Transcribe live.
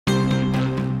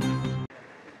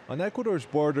On Ecuador's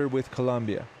border with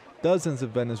Colombia, dozens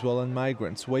of Venezuelan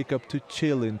migrants wake up to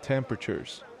chilling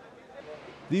temperatures.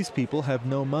 These people have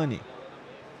no money,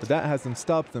 but that hasn't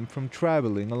stopped them from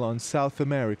traveling along South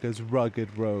America's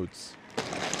rugged roads.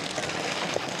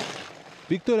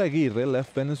 Victor Aguirre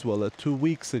left Venezuela 2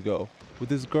 weeks ago with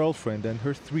his girlfriend and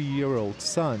her 3-year-old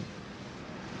son.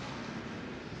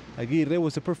 Aguirre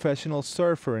was a professional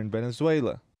surfer in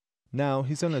Venezuela. Now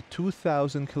he's on a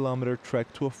 2,000-kilometer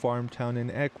trek to a farm town in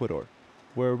Ecuador,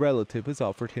 where a relative has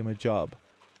offered him a job.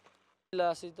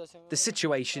 The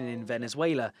situation in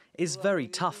Venezuela is very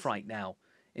tough right now.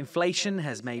 Inflation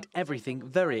has made everything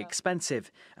very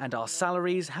expensive, and our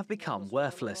salaries have become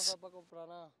worthless.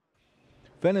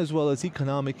 Venezuela's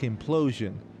economic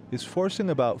implosion is forcing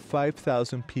about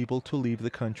 5,000 people to leave the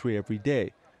country every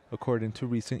day, according to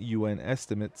recent UN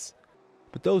estimates.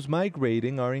 But those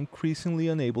migrating are increasingly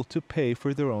unable to pay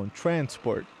for their own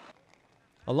transport.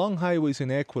 Along highways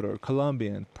in Ecuador,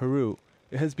 Colombia, and Peru,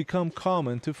 it has become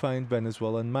common to find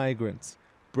Venezuelan migrants,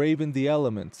 braving the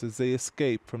elements as they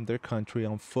escape from their country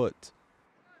on foot.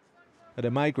 At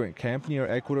a migrant camp near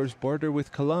Ecuador's border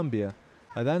with Colombia,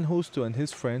 Adán Justo and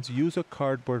his friends use a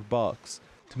cardboard box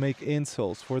to make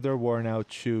insoles for their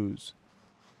worn-out shoes.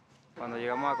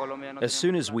 As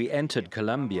soon as we entered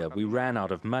Colombia, we ran out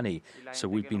of money, so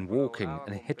we've been walking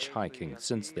and hitchhiking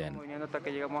since then.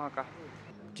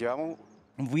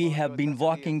 We have been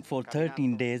walking for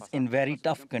 13 days in very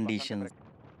tough conditions.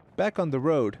 Back on the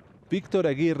road, Victor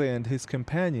Aguirre and his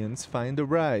companions find a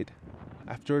ride.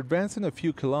 After advancing a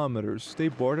few kilometers, they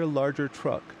board a larger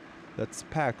truck that's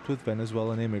packed with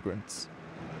Venezuelan immigrants.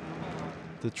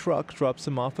 The truck drops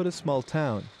them off at a small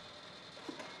town.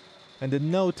 And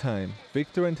in no time,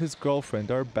 Victor and his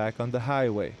girlfriend are back on the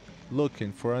highway,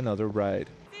 looking for another ride.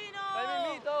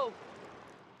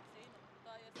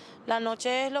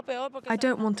 I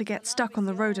don't want to get stuck on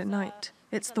the road at night.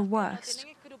 It's the worst.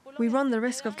 We run the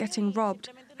risk of getting robbed,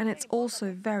 and it's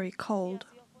also very cold.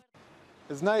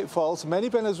 As night falls, many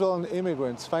Venezuelan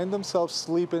immigrants find themselves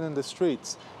sleeping in the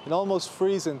streets in almost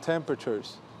freezing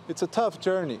temperatures. It's a tough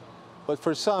journey, but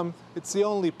for some, it's the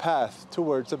only path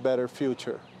towards a better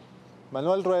future.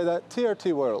 Manuel Rueda,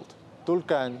 TRT World,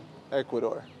 Tulcán,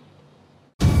 Ecuador.